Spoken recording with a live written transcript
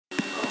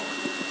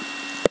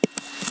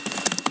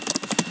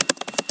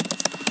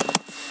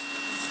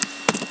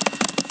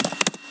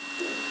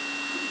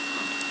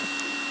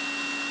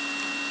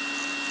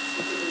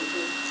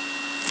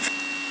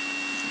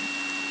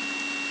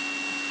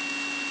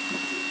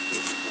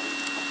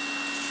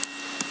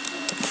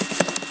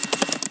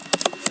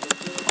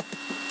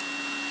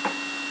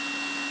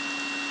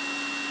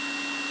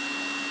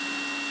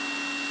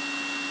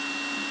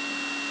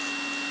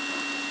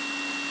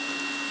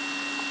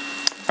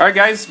Alright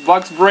guys,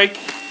 box break.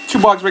 2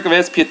 box break of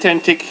SP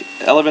Authentic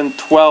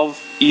 1112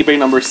 eBay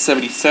number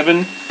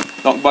 77.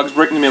 Donc box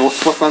break numéro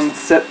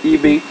 77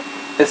 eBay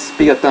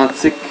SP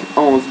Authentic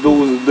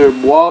 1112 2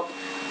 boîtes.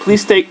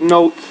 Please take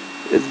note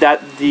that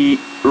the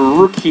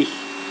rookie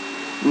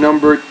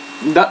number,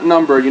 that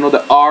number, you know,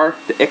 the R,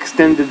 the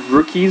extended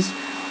rookies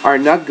are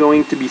not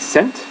going to be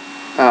sent.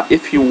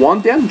 If you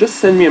want them, just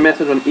send me a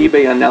message on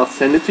eBay and I'll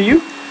send it to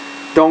you.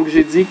 Donc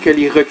j'ai dit que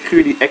les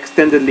recrues, les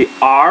extended, les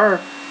R,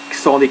 qui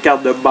sont des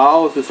cartes de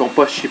base, ne sont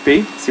pas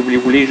shippées. Si vous les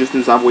voulez, juste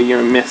nous envoyer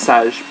un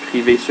message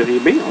privé sur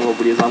eBay, on va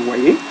vous les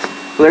envoyer.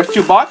 So there's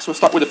 2 boxes. We'll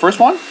start with the first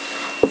one.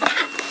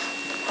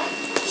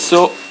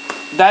 So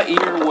that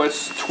year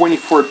was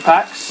 24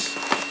 packs,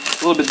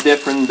 a little bit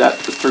different than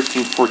the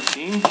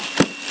 13-14.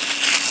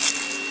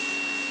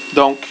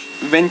 Donc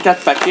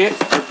 24 paquets,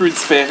 un peu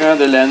différent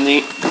de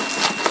l'année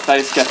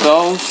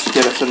 13-14, qui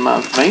avait seulement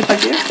 20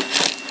 paquets.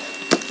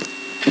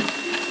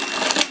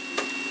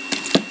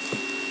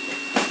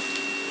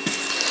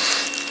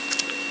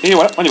 Et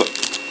voilà, on y va.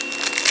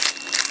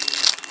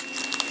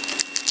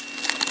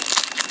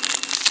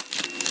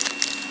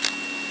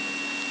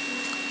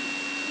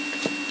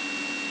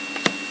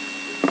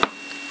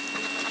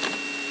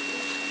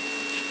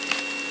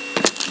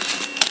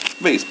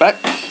 Base pack.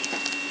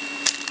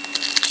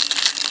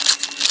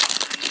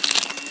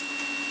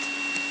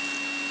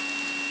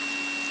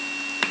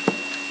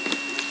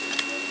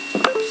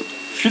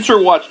 Future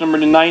Watch number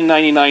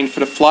 999 for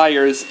the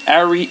Flyers,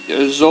 Ari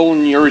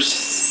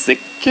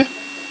Zolnierczyk.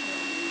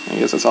 I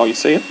guess that's how you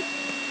say it.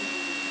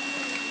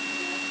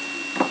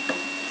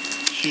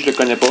 Si je le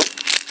connais pas,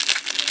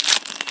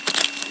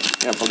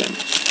 il y a un problème.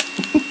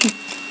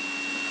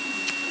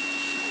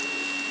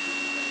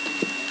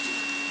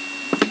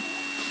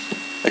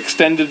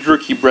 Extended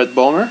rookie Brett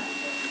Boner.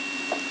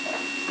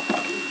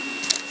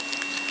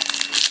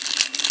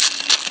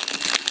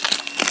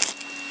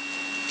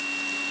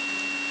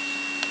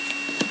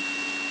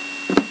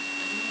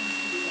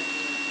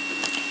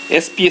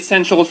 SP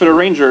Essentials for the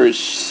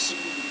Rangers,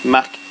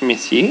 Marc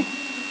Messier.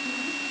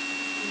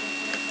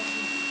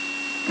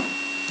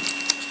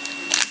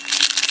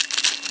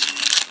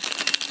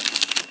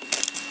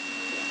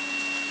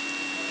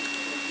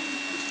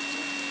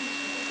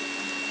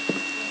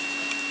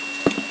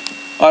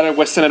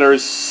 Ottawa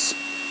Senators,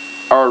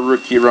 our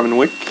rookie Roman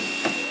Wick.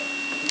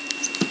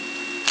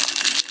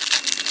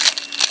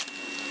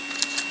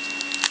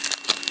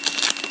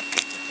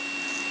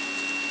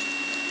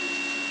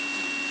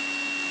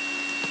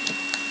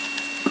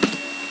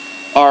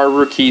 Our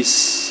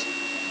rookies,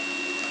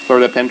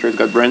 Florida Panthers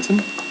got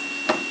Branson.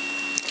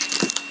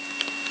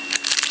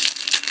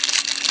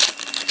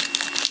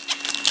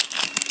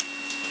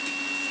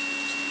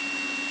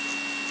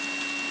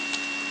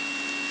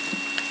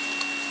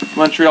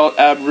 Montreal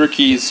Ab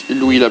rookies,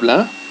 Louis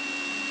Leblanc.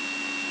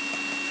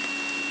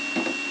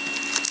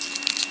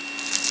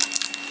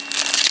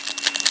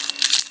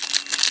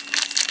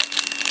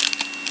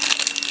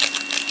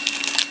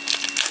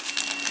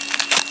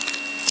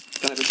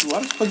 T'en avais-tu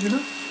voir ce produit-là?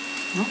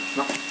 Non?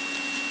 Non.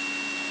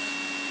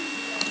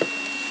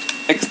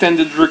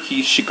 Extended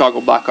rookie, Chicago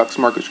Blackhawks,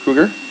 Marcus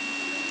Kruger.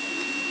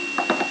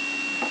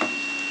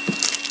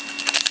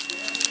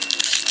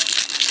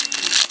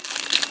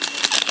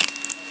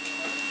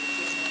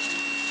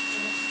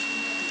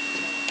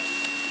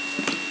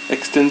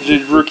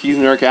 Extended rookies,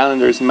 New York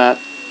Islanders, Matt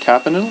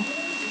Capanel.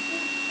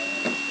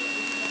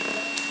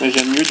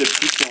 J'aime mieux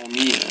depuis qu'ils ont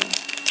mis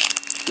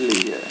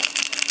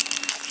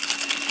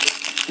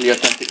les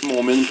Authentic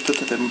Moments, tout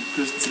était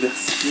plus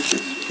diversifié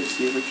que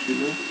ces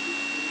recrues-là.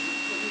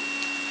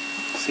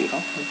 C'est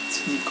rare, un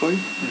petit decoy.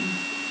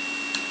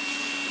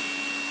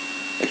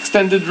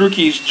 Extended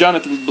rookies,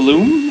 Jonathan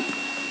Bloom,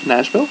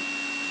 Nashville.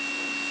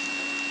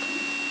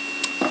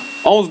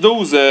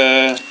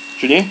 11-12,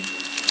 Julien.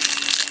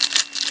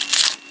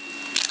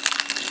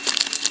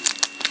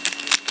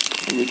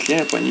 Mes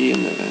clients ont pogné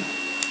une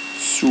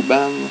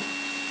Subban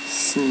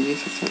signée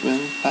cette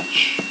semaine,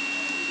 patch.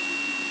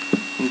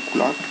 Une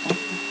couleur, par contre.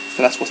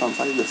 C'était la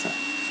 76 de ça.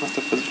 Non,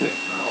 c'était pas différent.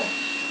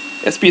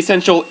 SP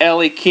Essential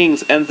LA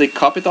Kings and the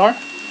Kopitar.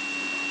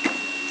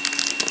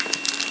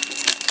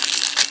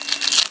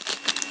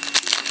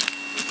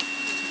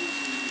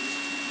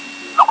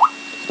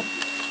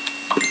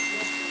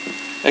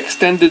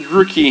 Extended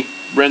rookie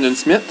Brendan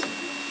Smith.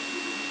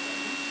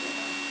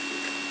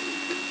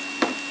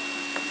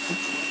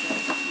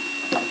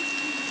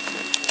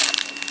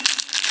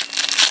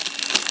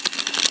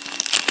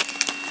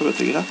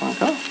 Autographe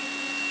encore.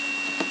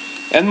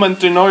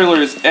 Edmonton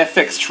Oilers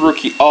FX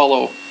rookie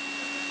Holo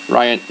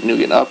Ryan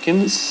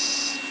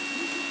Nugent-Hopkins.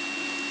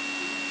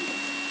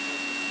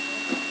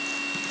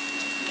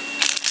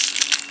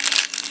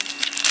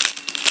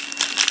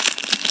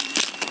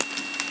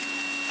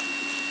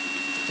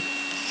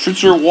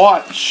 Future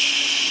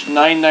Watch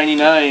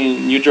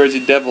 999 New Jersey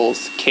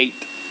Devils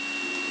Kate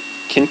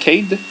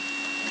Kincaid.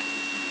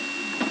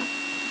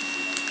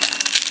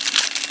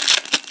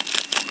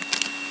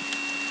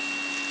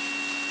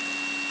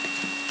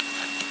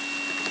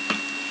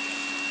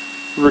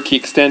 Rookie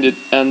extended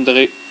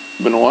André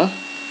Benoit.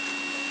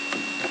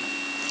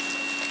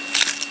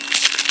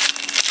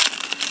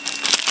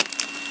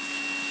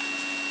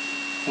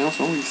 Et on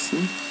sont ici.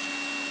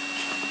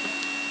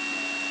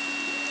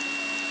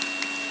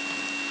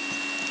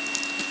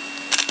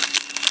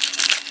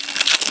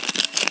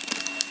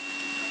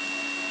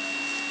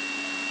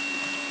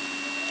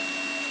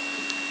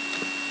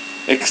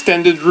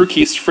 Extended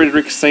Rookies,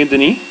 Frédéric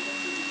Saint-Denis.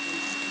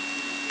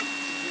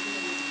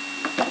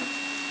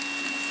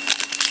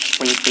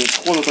 Il y a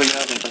 3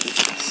 autographes dans les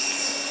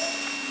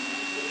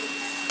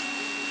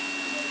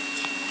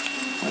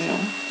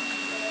Voyons.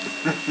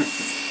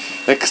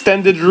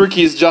 Extended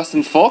Rookies,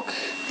 Justin Falk.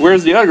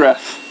 Where's the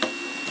autograph?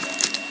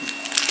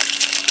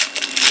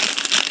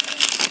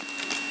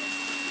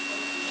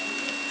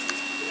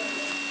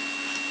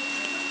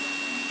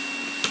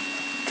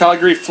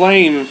 Calgary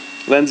Flame,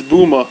 Lens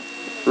Bouma.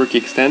 Rookie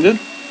extended.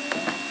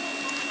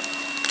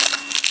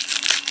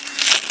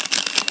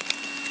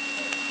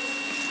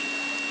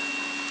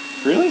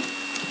 Really?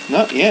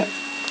 Not yet.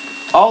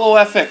 Holo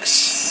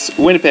FX,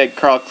 Winnipeg,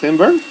 Carl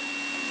Klingberg.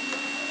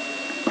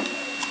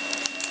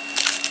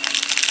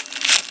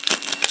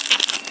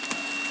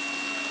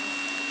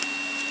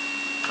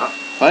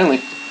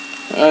 Finally.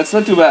 It's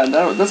not too bad.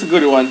 That's a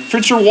good one.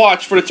 Future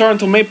Watch for the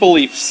Toronto Maple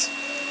Leafs.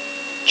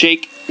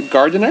 Jake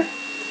Gardiner.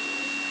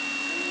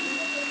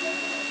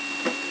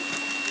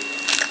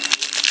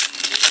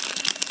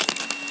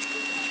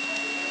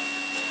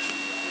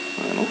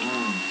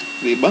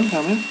 Des bonnes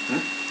quand même.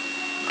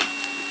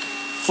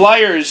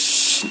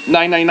 Flyers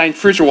 999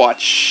 Future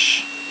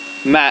Watch.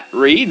 Matt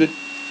Reed.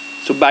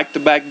 So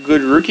back-to-back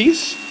good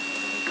rookies.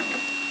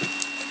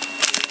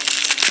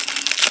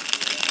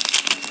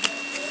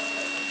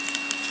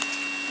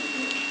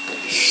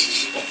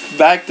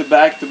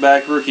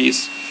 Back-to-back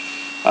rookies.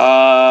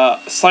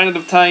 Sign of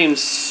the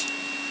Times.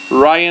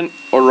 Ryan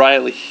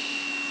O'Reilly.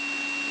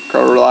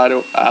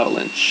 Colorado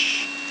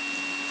Avalanche.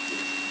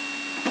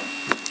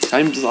 C'est quand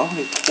même bizarre,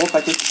 les 3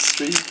 paquets qui se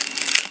suivent.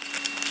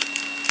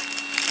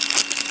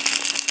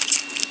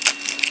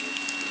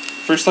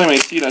 First time I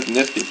see that in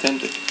SP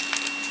Authentic.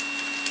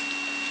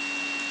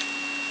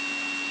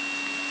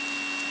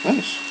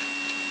 Nice.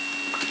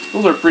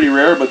 Those are pretty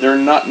rare, but they're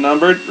not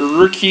numbered.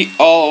 Rookie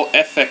Holo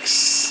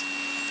FX.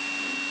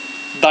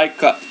 Die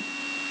cut.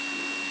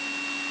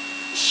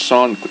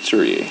 Sean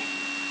Couturier.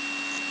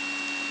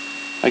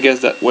 I guess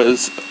that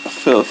was a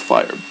Phil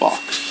Fire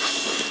box.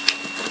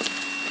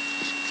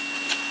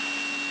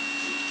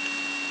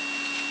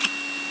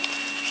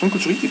 Sean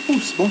Couturier qui est pas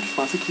aussi bon qu'il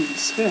pensait qu'il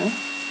serait, hein?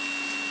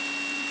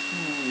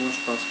 Moi, je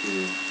pense que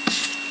le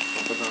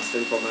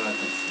potentiel est pas mal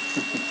atteint.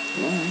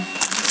 Ouais.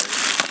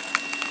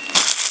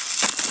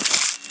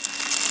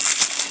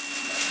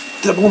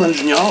 T'es bon dans le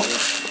junior.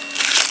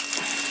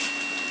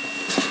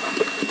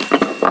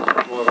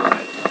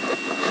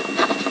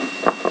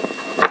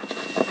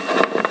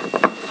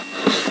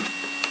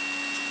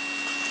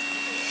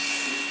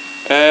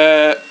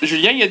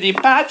 Julien, il y a des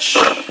patchs,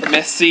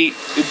 mais c'est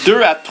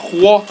 2 à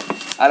 3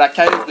 à la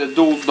caisse de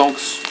 12. Donc,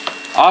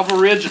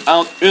 average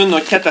entre 1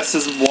 à 4 à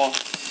 6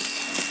 boîtes.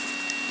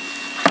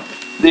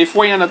 Des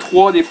fois, il y en a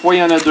 3, des fois, il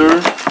y en a 2.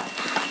 Moi,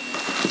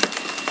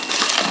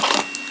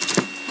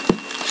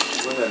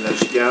 la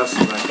giga sur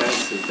ma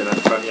caisse, c'était la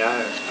première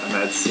à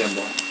ma 10e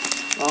boîte.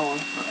 Ah ouais.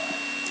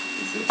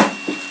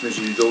 Mais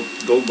j'ai eu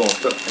d'autres bons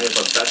stocks. Il n'y a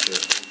pas de patch,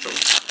 autre chose.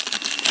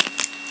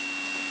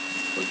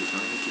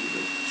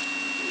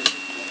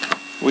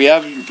 We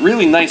have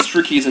really nice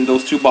rookies in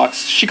those 2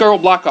 boxes. Chicago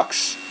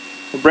Blackhawks.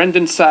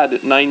 Brendan Saad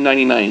at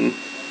 $9.99.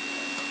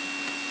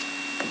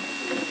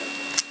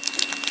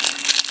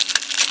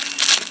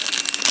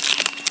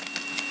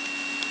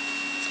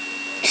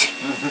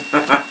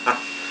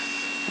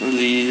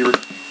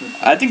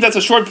 I think that's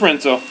a short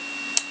print, though.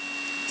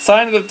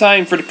 Sign of the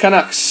time for the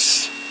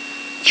Canucks.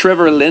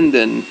 Trevor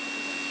Linden.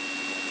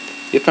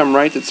 If I'm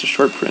right, it's a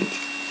short print.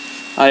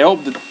 I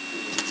hope that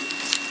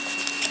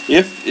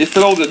if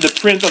the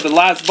print of the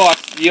last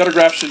box, the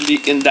autograph should be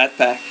in that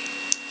pack.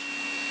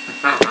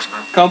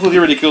 Completely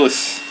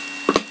ridiculous.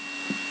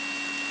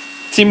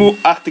 Timu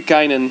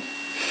Artikainen,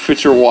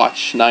 Future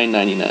Watch,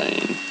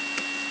 $9.99.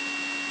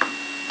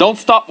 Don't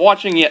stop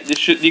watching yet.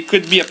 There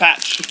could be a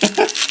patch.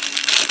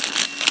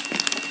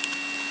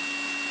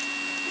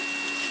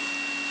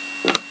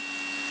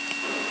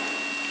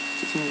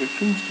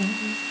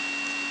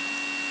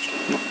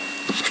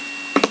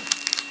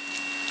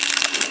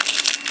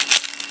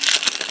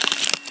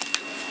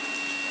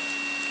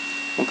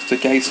 Donc cette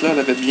caisse-là, elle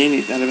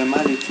avait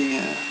mal été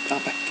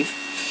empaquetée.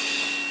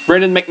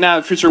 Brandon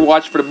McNabb, Future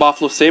Watch for the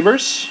Buffalo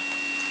Sabres.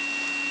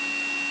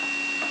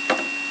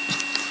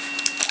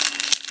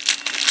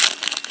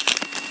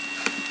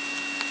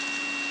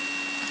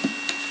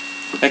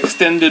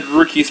 Extended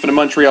rookies for the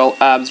Montreal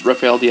Habs,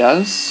 Rafael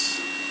Diaz.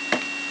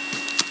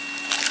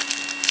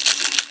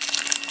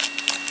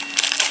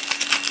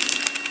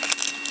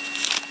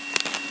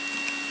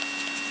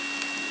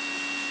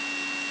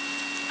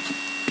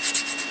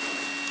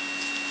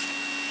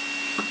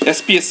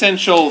 SP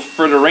Essential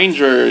for the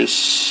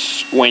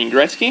Rangers, Wayne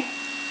Gretzky.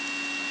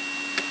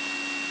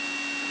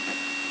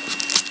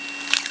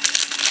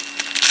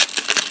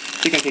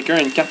 quand quelqu'un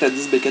a une carte à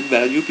 10 Beckett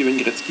value puis Wayne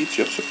Gretzky, tu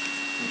cherches ça.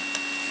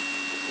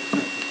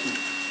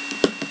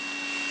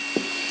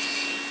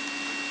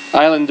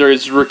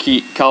 Islanders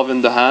rookie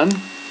Calvin DeHaan.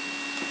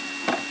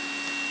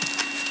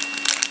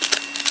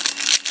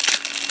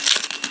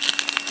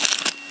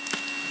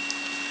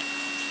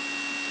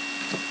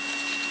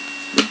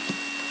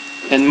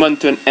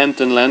 Edmonton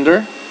Hampton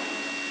Lander.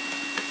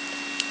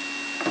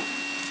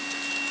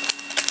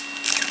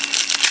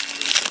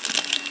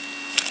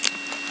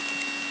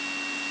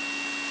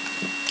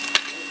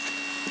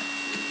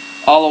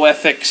 Holo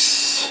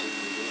FX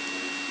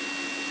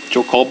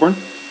Joe Colburn.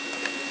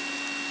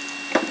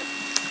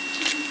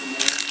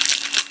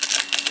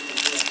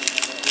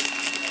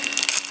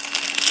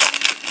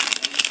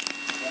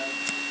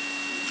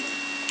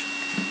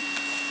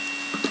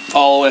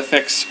 Holo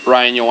FX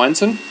Ryan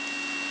Johansson.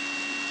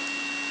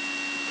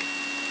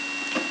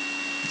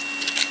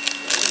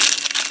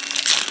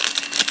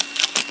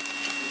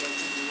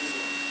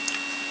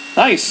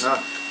 Nice.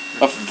 Ah,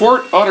 A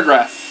Fort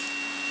autograph.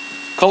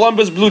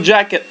 Columbus Blue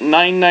Jacket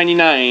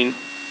 $9.99.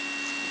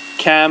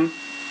 Cam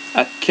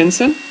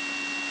Atkinson.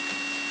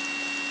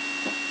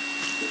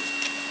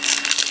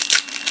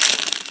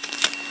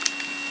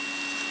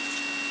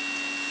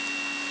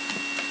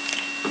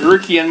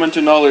 Rookie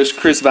Edmonton Oilers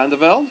Chris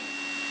Vandevelde.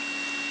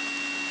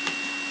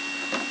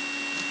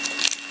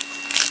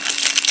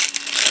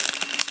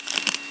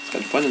 It's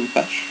got fun in the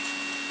patch.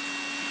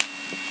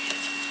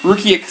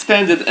 Rookie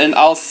extended, and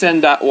I'll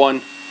send that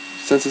one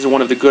since it's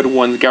one of the good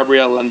ones.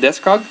 Gabriel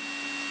Landeskog.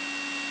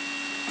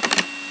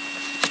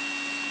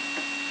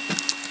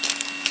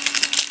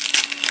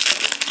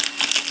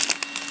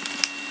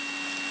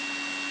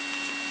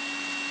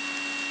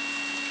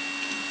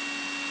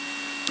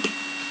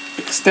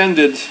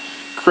 Extended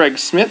Craig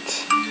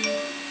Smith.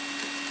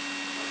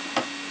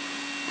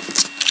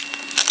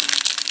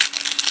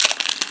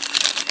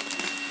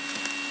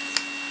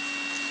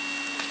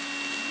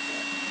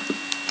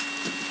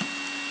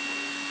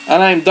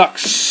 Anaheim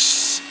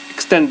Ducks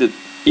Extended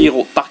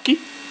Hiro Taki.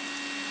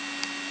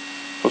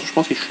 Je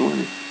pense qu'il est chinois,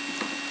 lui.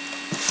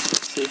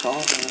 C'est rare,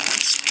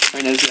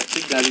 un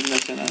asiatique dans la Ligue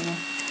nationale.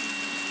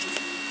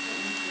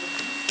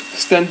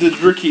 Extended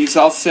Rookies,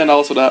 I'll send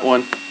also that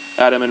one.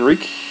 Adam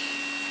Henrique.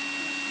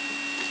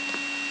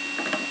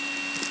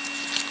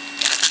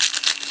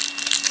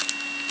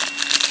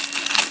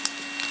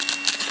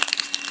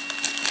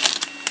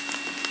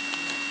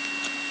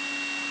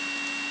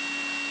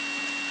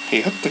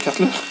 Hey, hop, ta carte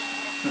là.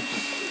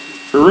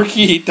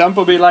 Rookie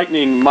Tampa Bay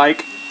Lightning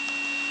Mike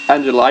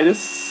Angelides.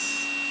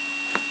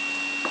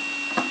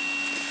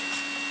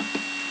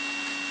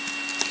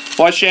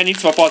 Ouais, Shani,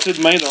 tu vas passer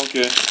demain, donc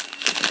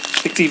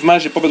effectivement,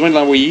 j'ai pas besoin de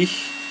l'envoyer.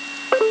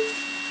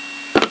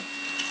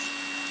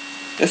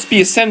 SP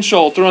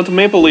Essential Toronto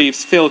Maple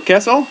Leafs Phil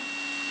Kessel.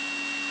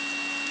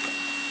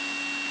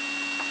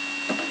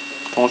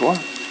 Bon joueur.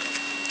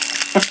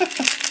 oui,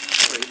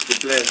 c'est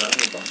plaisant,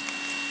 mais bon.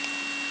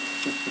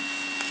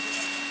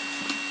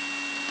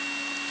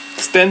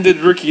 Extended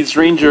Rookies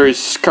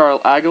Rangers Carl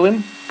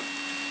Hagelin.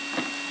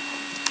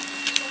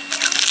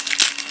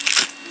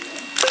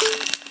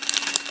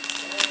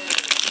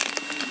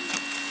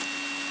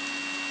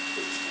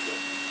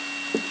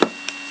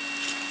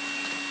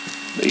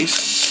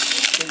 Base.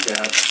 I think they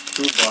have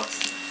 2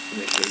 boxes in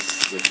the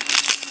case with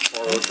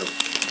 4 auto. I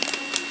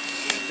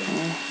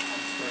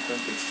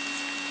think it's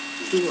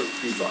 2 or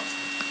 3 boxes.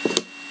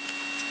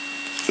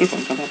 C'est le fun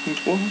quand t'en prends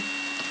 3.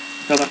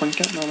 Quand t'en prends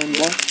 4 dans la même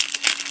boîte.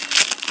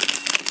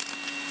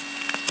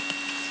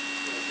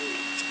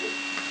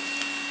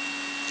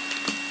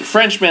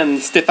 Frenchman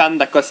Stéphane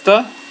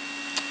Dacosta,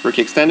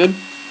 rookie extended.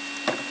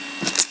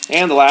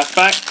 And the last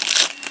pack.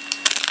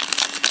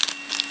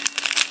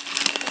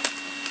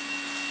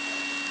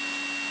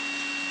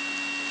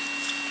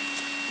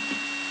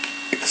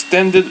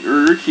 Extended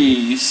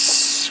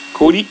rookies,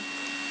 Cody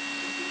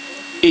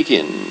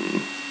Aiken.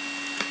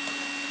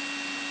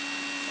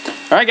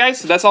 Alright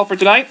guys, so that's all for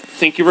tonight.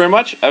 Thank you very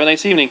much. Have a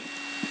nice evening.